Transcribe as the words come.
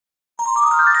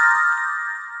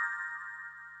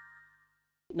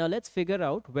Now let's figure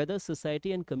out whether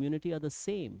society and community are the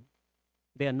same.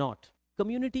 They are not.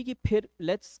 Community की फिर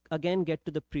let's again get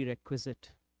to the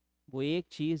prerequisite. वो एक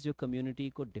चीज जो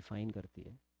community को define करती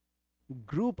है.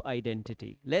 Group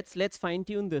identity. Let's fine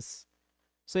tune this.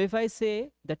 So if I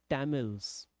say the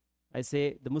Tamils, I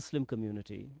say the Muslim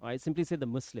community, or I simply say the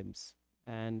Muslims,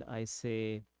 and I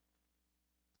say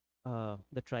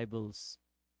the tribals,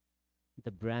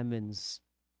 the Brahmins,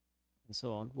 and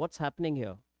so on. What's happening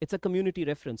here? It's a community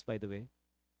reference, by the way.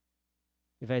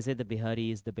 If I say the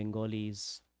Biharis, the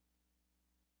Bengalis,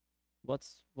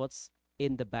 what's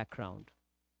in the background?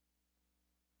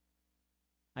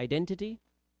 Identity.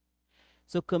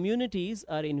 So communities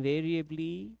are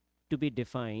invariably to be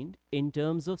defined in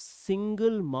terms of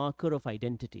single marker of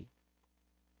identity.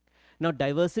 Now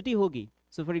diversity hogi.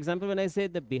 So for example, when I say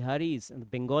the Biharis and the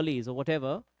Bengalis or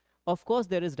whatever, of course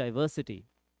there is diversity.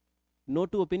 No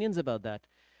two opinions about that.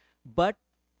 But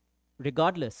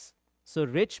regardless, so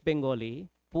rich Bengali,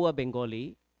 poor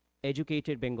Bengali,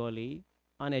 educated Bengali,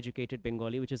 uneducated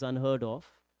Bengali, which is unheard of,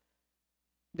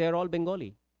 they're all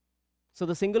Bengali. So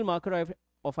the single marker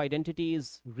of identity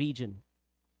is region.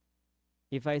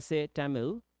 If I say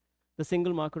Tamil, the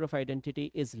single marker of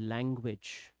identity is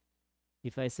language.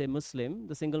 If I say Muslim,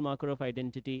 the single marker of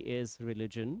identity is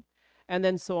religion, and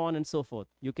then so on and so forth.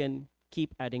 You can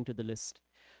keep adding to the list.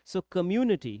 So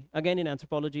community, again in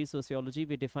anthropology, sociology,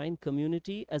 we define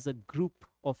community as a group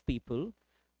of people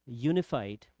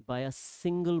unified by a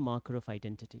single marker of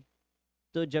identity.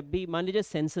 तो जब भी मान लीजिए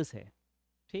census है,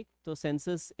 ठीक, तो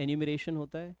census enumeration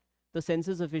होता है, तो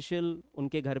सेंसस ऑफिशियल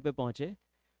उनके घर पे पहुंचे,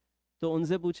 तो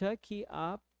उनसे पूछा कि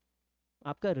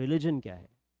आपका रिलीजन क्या है,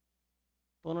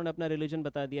 तो उन्होंने अपना रिलीजन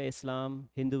बता दिया, इस्लाम,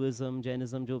 हिंदुइज्म,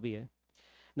 जैनिज्म, जो भी है.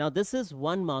 Now this is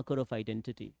one marker of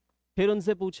identity. फिर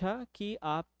उनसे पूछा कि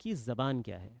आपकी ज़बान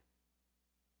क्या है,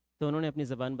 तो उन्होंने अपनी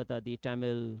ज़बान बता दी,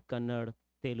 तमिल, कन्नड़,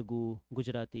 तेलुगु,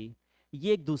 गुजराती.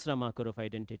 ये एक दूसरा मार्कर ऑफ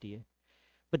आइडेंटिटी है.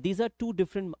 But these are to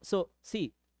different. So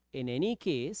C, in any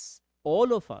case,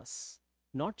 all of us,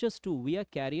 not just two, we are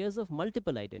carriers of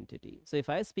multiple identity. So if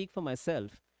I speak for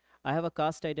myself, I have a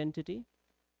caste identity,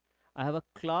 I have a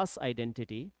class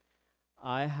identity,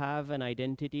 I have an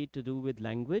identity to do with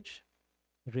language,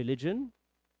 religion,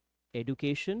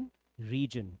 education,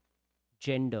 region,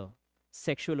 gender,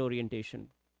 sexual orientation.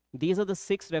 These are the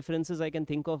 6 references I can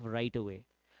think of right away,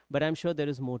 but I'm sure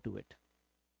there is more to it,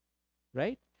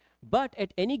 right? But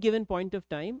at any given point of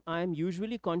time, I am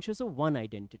usually conscious of one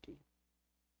identity,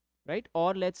 right?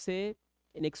 Or let's say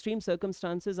in extreme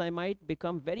circumstances, I might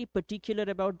become very particular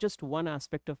about just one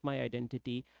aspect of my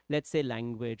identity. Let's say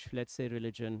language, let's say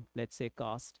religion, let's say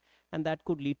caste, and that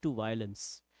could lead to violence.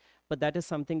 But that is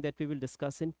something that we will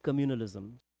discuss in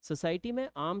communalism. Society में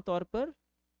आम तौर पर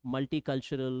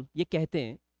multicultural ये कहते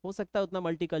हैं, हो सकता है उतना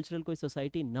multicultural कोई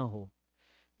society ना हो.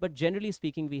 But generally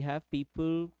speaking, we have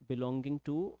people belonging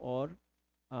to or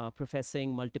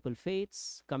professing multiple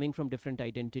faiths, coming from different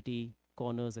identity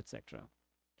corners, etc.